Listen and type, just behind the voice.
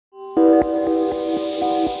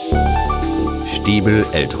Stiebel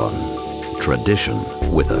Eltron. Tradition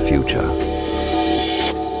with a future.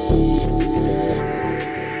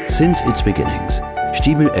 Since its beginnings,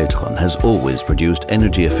 Stiebel Eltron has always produced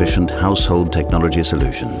energy-efficient household technology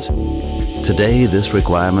solutions. Today, this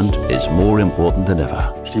requirement is more important than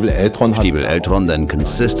ever. Stiebel Eltron then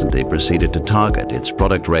consistently proceeded to target its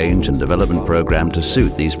product range and development program to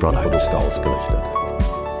suit these products.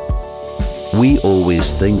 We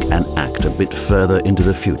always think and act a bit further into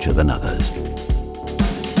the future than others.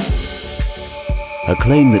 A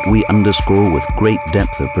claim that we underscore with great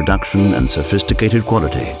depth of production and sophisticated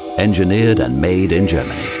quality, engineered and made in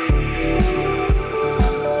Germany.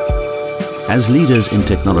 As leaders in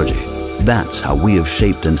technology, that's how we have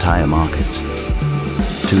shaped entire markets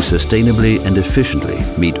to sustainably and efficiently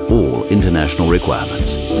meet all international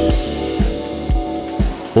requirements.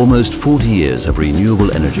 Almost 40 years of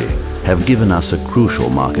renewable energy have given us a crucial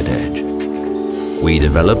market edge. We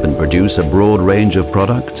develop and produce a broad range of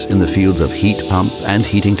products in the fields of heat pump and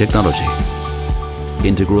heating technology,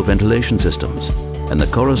 integral ventilation systems, and the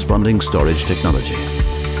corresponding storage technology.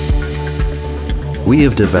 We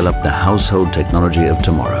have developed the household technology of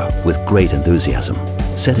tomorrow with great enthusiasm,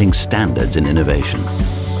 setting standards in innovation.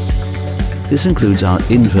 This includes our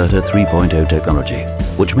Inverter 3.0 technology,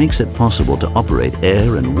 which makes it possible to operate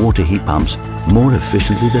air and water heat pumps more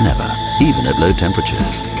efficiently than ever, even at low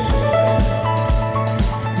temperatures.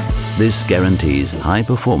 This guarantees high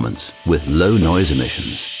performance with low noise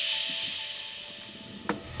emissions.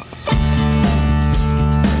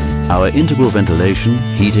 Our integral ventilation,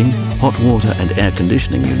 heating, hot water and air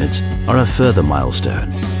conditioning units are a further milestone,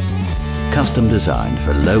 custom designed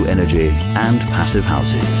for low energy and passive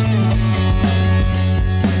houses.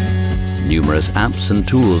 Numerous apps and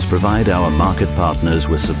tools provide our market partners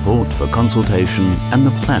with support for consultation and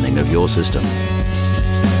the planning of your system.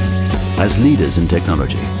 As leaders in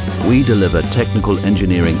technology, we deliver technical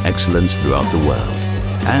engineering excellence throughout the world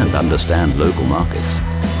and understand local markets.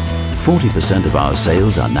 40% of our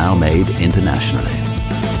sales are now made internationally.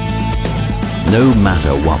 No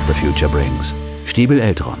matter what the future brings, Stiebel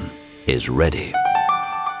Eltron is ready.